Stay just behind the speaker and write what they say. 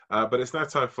But it's now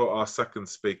time for our second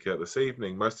speaker this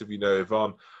evening. Most of you know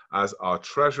Yvonne as our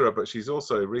treasurer, but she's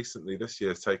also recently this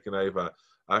year taken over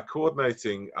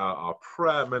coordinating our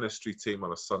prayer ministry team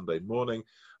on a Sunday morning.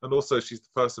 And also she's the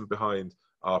person behind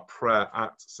our prayer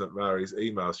at St Mary's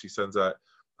emails. She sends out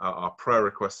our prayer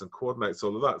requests and coordinates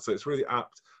all of that. So it's really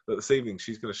apt that this evening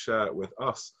she's going to share with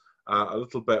us a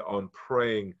little bit on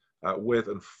praying with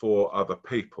and for other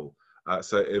people.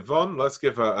 So Yvonne, let's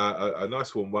give her a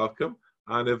nice warm welcome.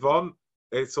 And Yvonne,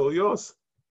 it's all yours.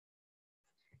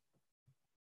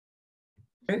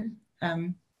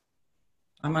 I'm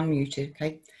unmuted,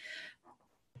 okay.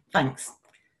 Thanks.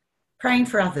 Praying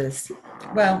for others.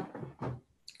 Well,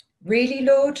 really,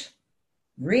 Lord?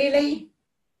 Really?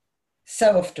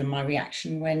 So often my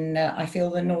reaction when I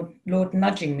feel the Lord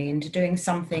nudging me into doing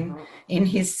something in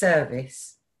his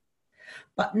service.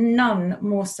 But none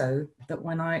more so than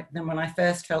when I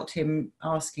first felt him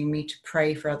asking me to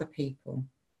pray for other people.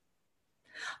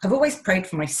 I've always prayed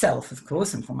for myself, of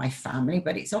course, and for my family,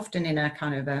 but it's often in a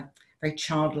kind of a very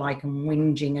childlike and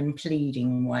whinging and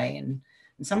pleading way. And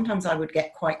sometimes I would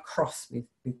get quite cross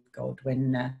with God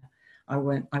when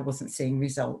I wasn't seeing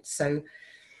results. So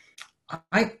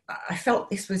I felt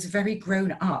this was very a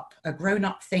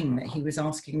grown-up thing that he was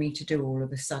asking me to do all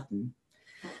of a sudden.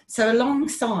 So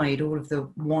alongside all of the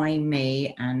why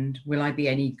me and will I be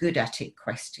any good at it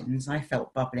questions I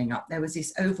felt bubbling up, there was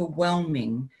this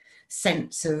overwhelming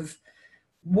sense of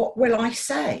what will I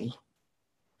say?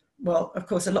 Well, of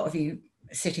course, a lot of you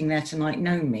sitting there tonight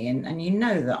know me and you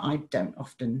know that I don't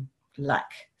often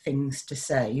lack things to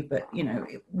say, but, you know,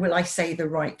 will I say the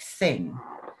right thing?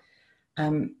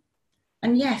 And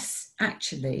yes,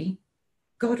 actually,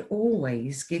 God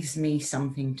always gives me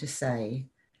something to say.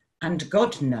 And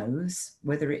God knows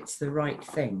whether it's the right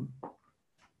thing.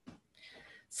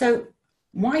 So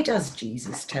why does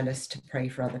Jesus tell us to pray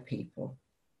for other people?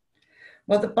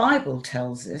 Well, the Bible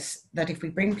tells us that if we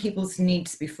bring people's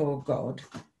needs before God,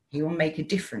 he will make a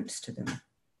difference to them.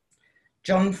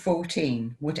 John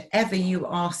 14, whatever you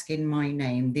ask in my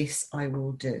name, this I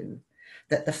will do,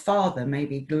 that the Father may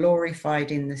be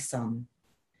glorified in the Son.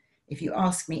 If you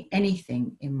ask me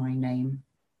anything in my name,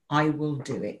 I will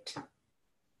do it.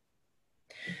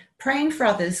 Praying for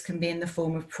others can be in the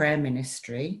form of prayer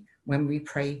ministry, when we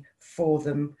pray for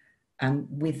them and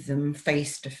with them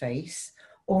face to face,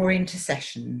 or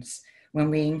intercessions,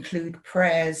 when we include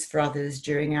prayers for others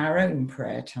during our own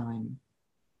prayer time.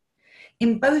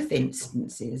 In both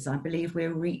instances, I believe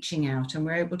we're reaching out and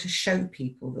we're able to show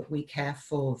people that we care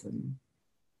for them.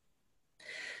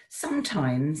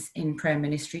 Sometimes in prayer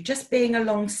ministry, just being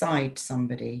alongside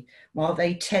somebody while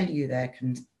they tell you their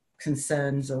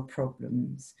concerns or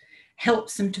problems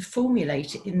helps them to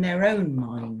formulate it in their own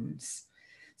minds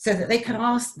so that they can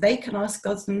ask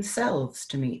God themselves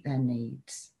to meet their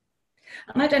needs.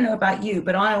 And I don't know about you,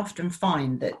 but I often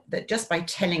find that just by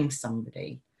telling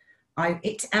somebody,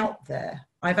 it's out there.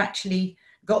 I've actually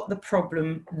got the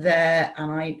problem there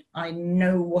and I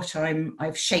know what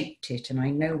I've shaped it and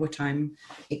I know what I'm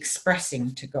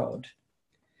expressing to God.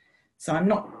 So I'm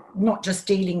not just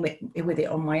dealing with it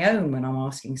on my own when I'm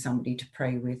asking somebody to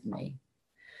pray with me.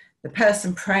 The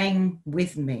person praying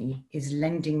with me is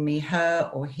lending me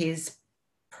her or his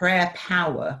prayer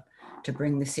power to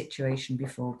bring the situation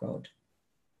before God.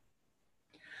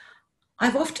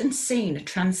 I've often seen a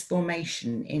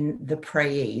transformation in the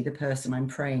prayee, the person I'm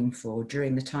praying for,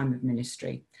 during the time of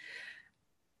ministry.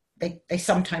 They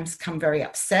sometimes come very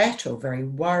upset or very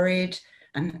worried,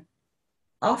 and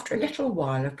after a little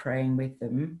while of praying with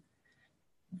them,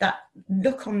 that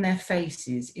look on their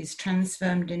faces is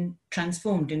transformed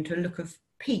into a look of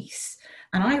peace.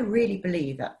 And I really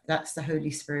believe that that's the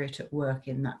Holy Spirit at work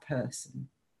in that person.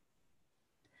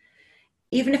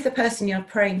 Even if the person you're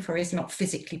praying for is not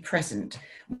physically present,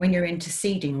 when you're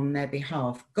interceding on their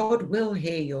behalf, God will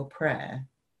hear your prayer.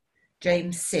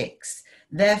 James 6,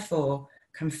 therefore,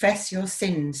 confess your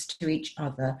sins to each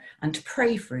other and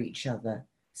pray for each other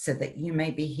so that you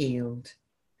may be healed.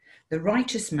 The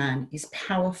righteous man is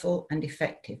powerful and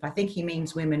effective. I think he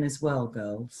means women as well,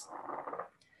 girls.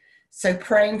 So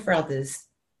praying for others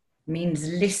means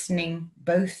listening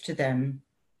both to them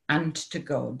and to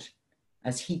God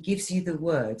as he gives you the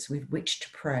words with which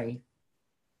to pray.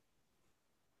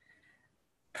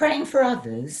 Praying for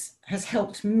others has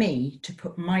helped me to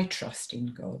put my trust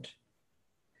in God.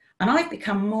 And I've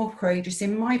become more courageous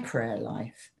in my prayer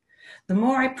life. The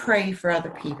more I pray for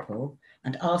other people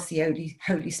and ask the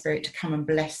Holy Spirit to come and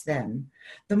bless them,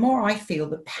 the more I feel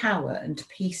the power and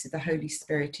peace of the Holy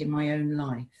Spirit in my own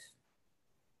life.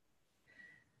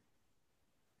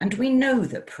 And we know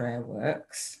that prayer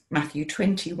works. Matthew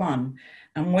 21,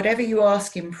 And whatever you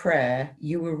ask in prayer,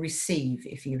 you will receive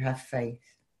if you have faith.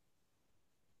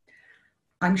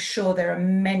 I'm sure there are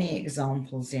many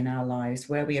examples in our lives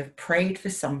where we have prayed for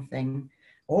something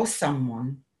or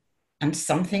someone and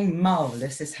something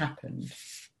marvellous has happened.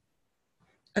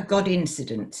 A God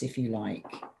incident, if you like.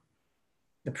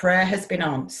 The prayer has been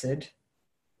answered,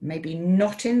 maybe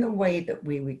not in the way that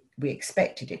we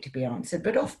expected it to be answered,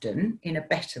 but often in a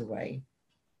better way.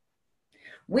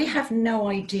 We have no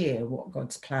idea what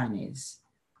God's plan is,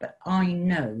 but I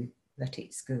know that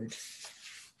it's good.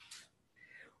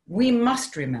 We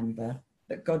must remember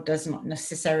that God does not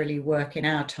necessarily work in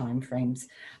our time frames.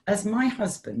 As my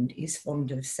husband is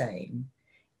fond of saying,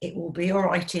 it will be all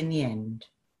right in the end.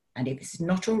 And if it's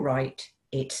not all right,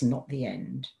 it's not the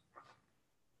end.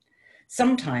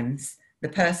 Sometimes the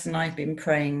person I've been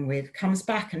praying with comes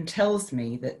back and tells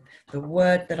me that the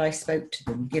word that I spoke to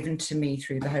them, given to me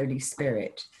through the Holy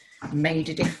Spirit, made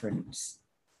a difference.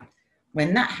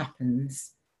 When that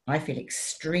happens, I feel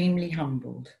extremely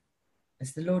humbled,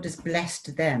 as the Lord has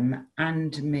blessed them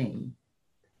and me.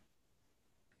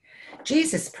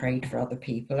 Jesus prayed for other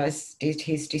people, as did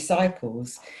his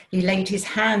disciples. He laid his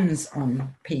hands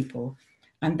on people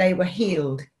and they were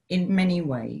healed in many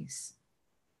ways.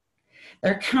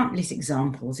 There are countless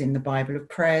examples in the Bible of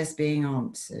prayers being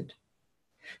answered.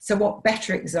 So what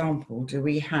better example do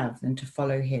we have than to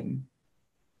follow him?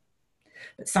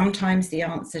 But sometimes the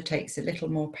answer takes a little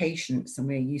more patience than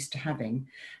we're used to having.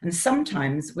 And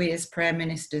sometimes we as prayer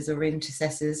ministers or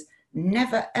intercessors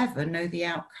never ever know the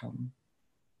outcome,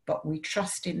 but we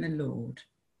trust in the Lord.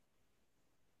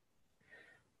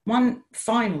 One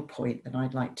final point that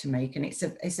I'd like to make, and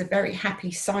it's a very happy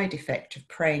side effect of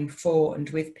praying for and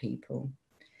with people,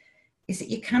 is that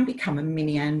you can become a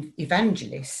mini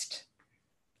evangelist.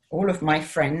 All of my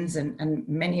friends and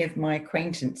many of my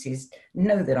acquaintances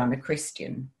know that I'm a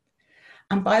Christian.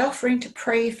 And by offering to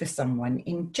pray for someone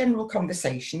in general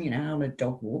conversation, on a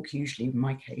dog walk, usually in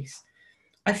my case,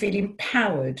 I feel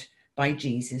empowered by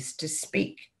Jesus to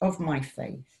speak of my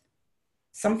faith,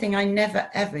 something I never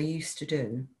ever used to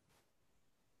do.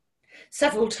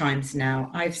 Several times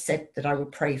now, I've said that I will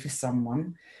pray for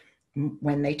someone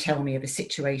when they tell me of a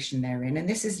situation they're in, and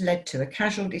this has led to a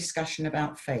casual discussion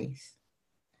about faith.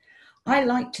 I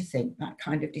like to think that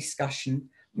kind of discussion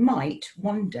might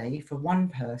one day, for one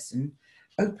person,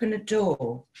 open a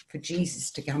door for Jesus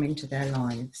to come into their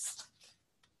lives.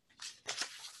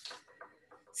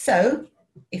 So,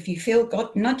 if you feel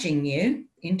God nudging you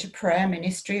into prayer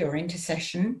ministry or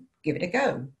intercession, give it a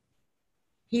go.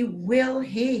 He will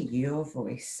hear your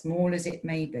voice, small as it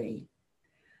may be.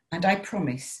 And I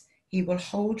promise he will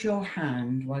hold your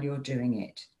hand while you're doing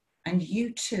it, and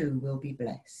you too will be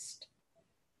blessed.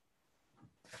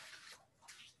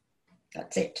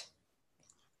 That's it.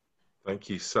 Thank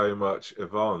you so much,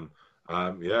 Yvonne.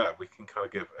 We can kind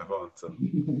of give Yvonne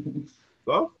some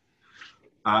love.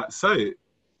 So,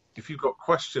 if you've got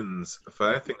questions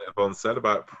for anything that Yvonne said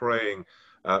about praying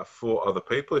for other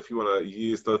people, if you want to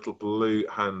use the little blue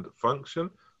hand function,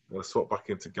 I'm going to swap back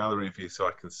into gallery view so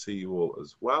I can see you all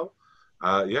as well.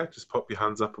 Just pop your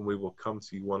hands up and we will come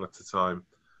to you one at a time,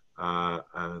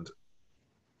 and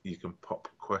you can pop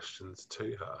questions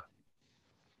to her.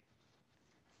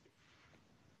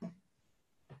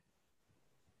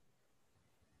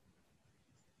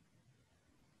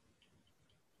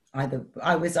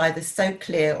 I was either so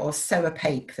clear or so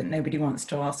opaque that nobody wants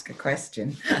to ask a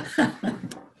question. I'm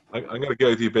going to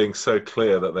go with you being so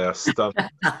clear that they are stunned.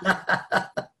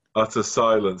 Utter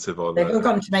silence, Yvonne. They've all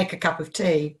gone to make a cup of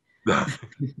tea.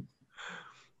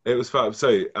 It was fab.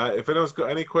 So if anyone's got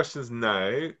any questions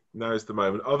now is the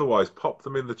moment. Otherwise, pop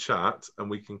them in the chat and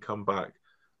we can come back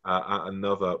at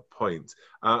another point.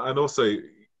 And also,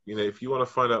 if you want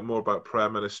to find out more about prayer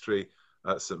ministry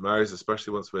at St. Mary's,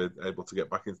 especially once we're able to get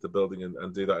back into the building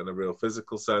and do that in a real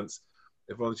physical sense,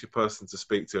 Yvonne's your person to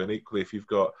speak to. And equally, if you've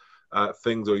got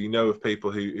things or of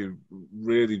people who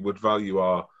really would value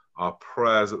our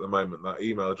prayers at the moment, that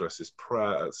email address is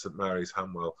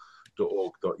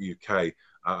prayer@stmaryshanwell.org.uk.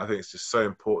 I think it's just so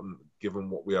important,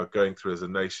 given what we are going through as a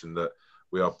nation, that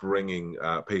we are bringing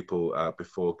people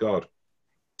before God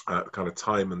kind of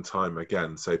time and time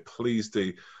again. So please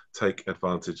do take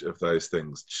advantage of those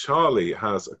things. Charlie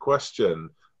has a question.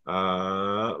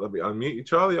 Let me unmute you,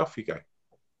 Charlie. Off you go.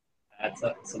 I had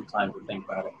some time to think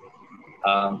about it.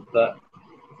 But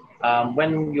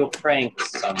when you're praying for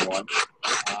someone,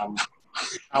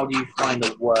 how do you find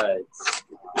the words?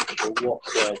 Or what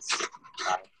words do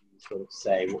you sort of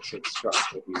say? What sort of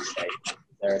structure do you say? Is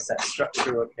there a set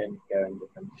structure or can you go in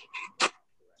different directions?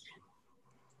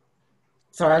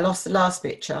 Sorry, I lost the last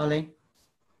bit, Charlie.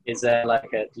 is there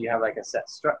like a, do you have like a set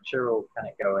structure, or can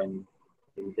it go in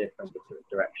different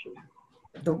directions?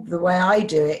 The way I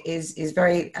do it is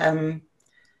very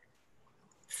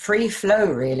free flow,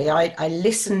 really. I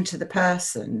listen to the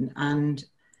person, and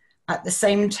at the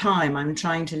same time I'm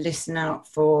trying to listen out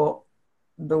for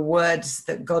the words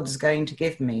that God's going to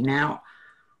give me. Now,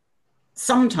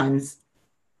 sometimes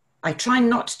I try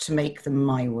not to make them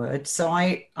my words, so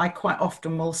I quite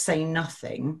often will say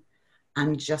nothing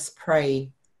and just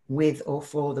pray with or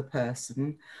for the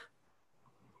person,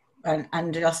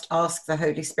 and just ask the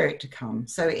Holy Spirit to come.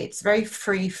 So it's very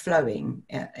free flowing,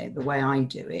 the way I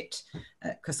do it,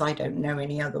 because I don't know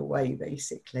any other way,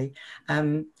 basically.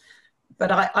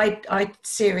 But I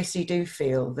seriously do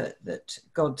feel that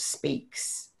God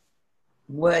speaks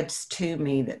words to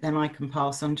me that then I can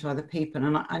pass on to other people.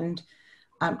 And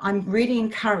I'm really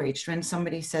encouraged when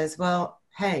somebody says, well,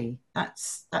 hey,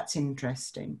 that's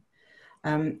interesting.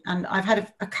 And I've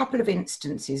had a couple of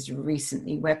instances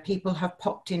recently where people have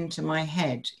popped into my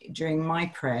head during my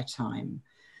prayer time.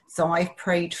 So I've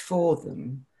prayed for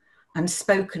them and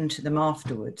spoken to them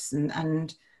afterwards.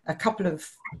 And a couple of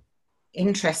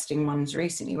interesting ones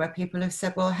recently where people have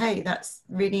said, well, hey, that's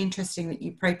really interesting that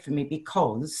you prayed for me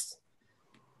because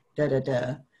da da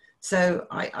da. So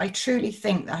I truly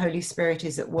think the Holy Spirit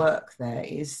is at work there,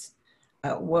 is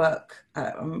at work.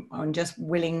 I'm just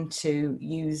willing to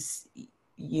use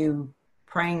you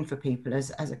praying for people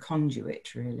as a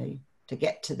conduit, really, to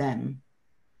get to them.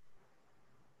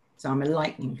 So I'm a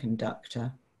lightning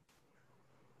conductor.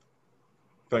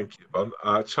 Thank you,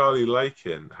 Yvonne. Charlie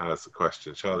Lakin has a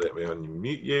question. Charlie, let me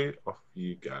unmute you. Off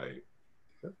you go.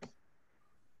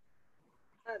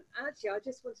 Actually, I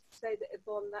just wanted to say that,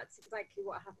 Yvonne, that's exactly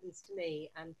what happens to me.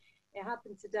 And it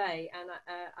happened today. And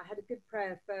I had a good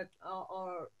prayer for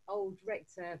our old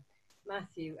rector,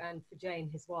 Matthew, and for Jane,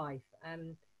 his wife,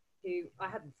 who I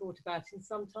hadn't thought about in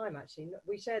some time, actually.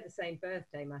 We share the same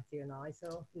birthday, Matthew and I, so I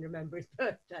often remember his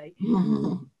birthday.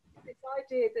 This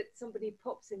idea that somebody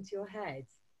pops into your head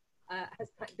has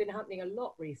been happening a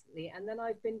lot recently, and then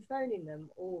I've been phoning them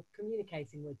or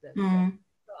communicating with them.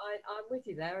 So I'm with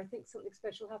you there. I think something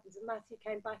special happens. And Matthew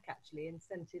came back, actually, and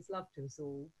sent his love to us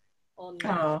all on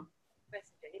Messenger.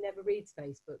 He never reads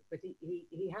Facebook, but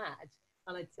he had.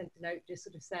 And I'd sent a note just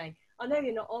sort of saying, I know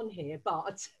you're not on here,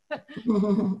 but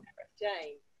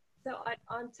Jane. So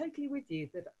I'm totally with you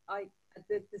that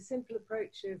the simple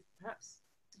approach of perhaps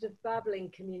sort of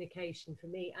babbling communication for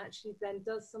me actually then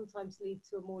does sometimes lead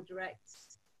to a more direct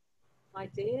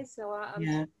idea. So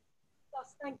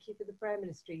plus, thank you for the prayer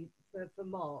ministry for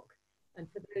Mark and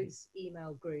for those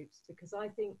email groups, because I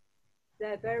think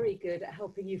they're very good at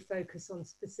helping you focus on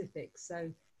specifics. So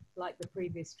like the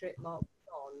previous trip Mark was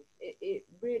on, it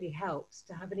really helps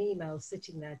to have an email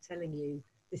sitting there telling you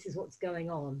this is what's going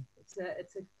on. It's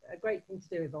a great thing to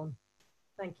do, Yvonne.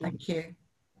 Thank you. Thank you.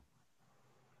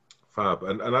 Fab.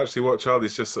 And actually what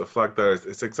Charlie's just sort of flagged there is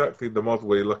it's exactly the model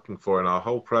we're looking for in our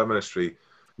whole prayer ministry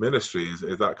is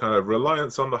that kind of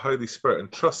reliance on the Holy Spirit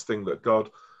and trusting that God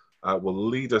will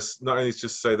lead us, not only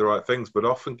just say the right things, but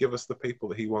often give us the people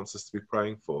that he wants us to be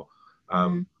praying for.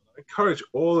 I encourage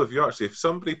all of you, actually, if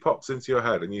somebody pops into your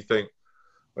head and you think,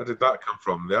 where did that come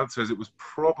from? The answer is it was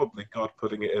probably God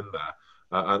putting it in there.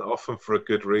 And often for a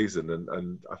good reason.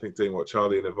 And I think doing what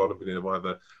Charlie and Yvonne have been doing,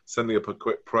 either sending up a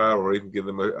quick prayer or even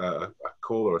giving them a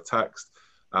call or a text,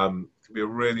 can be a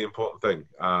really important thing.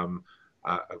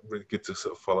 Really good to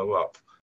sort of follow up.